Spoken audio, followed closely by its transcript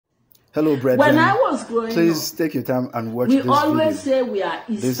Hello, brethren. When I was growing please up, take your time and watch we this always video. say we are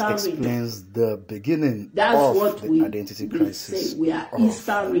Eastern This explains the beginning That's of what the identity crisis say. We are of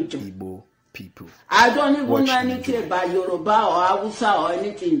Eastern region. Igbo people. I don't even Watch know anything about Yoruba or Hausa or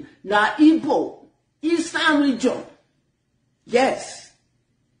anything. Now Igbo, Eastern region. Yes.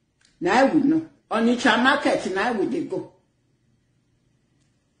 Now we know. Onitsha market, now we dey go.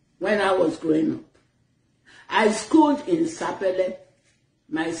 When I was growing up, I schooled in Sapele,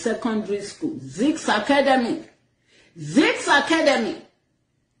 my secondary school, Zix Academy. Zix Academy.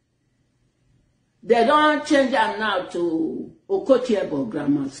 They don't change them now to Okotiebo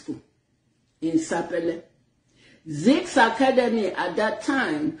Grammar School in Sapele. Zix Academy at that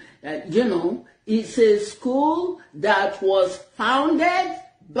time, it's a school that was founded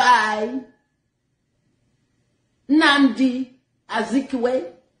by Nnamdi Azikiwe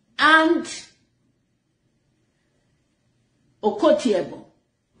and Okotiebo.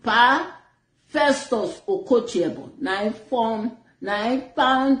 Pa Festus Okotiebo. Now I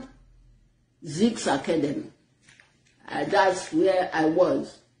found Zix Academy. That's where I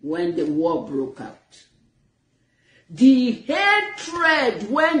was when the war broke out. The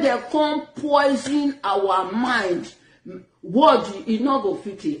hatred when they come poison our mind, what you not go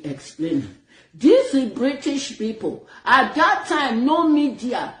fit to explain. These British people, at that time, no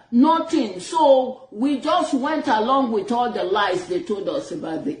media, nothing. So we just went along with all the lies they told us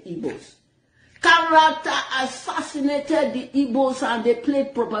about the Igbos. Character assassinated the Igbos and they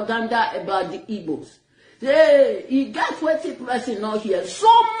played propaganda about the Igbos. He got what the person not here. So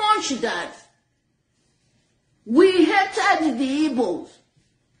much that we hated the Igbos.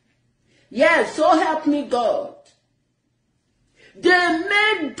 Yes, so help me God. They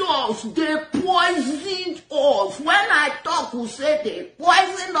made us, they poisoned us. When I talk, we say they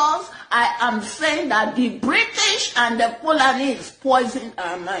poisoned us. I am saying that the British and the Polonese poisoned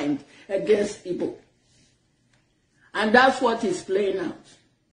our mind against Igbo. And that's what is playing out.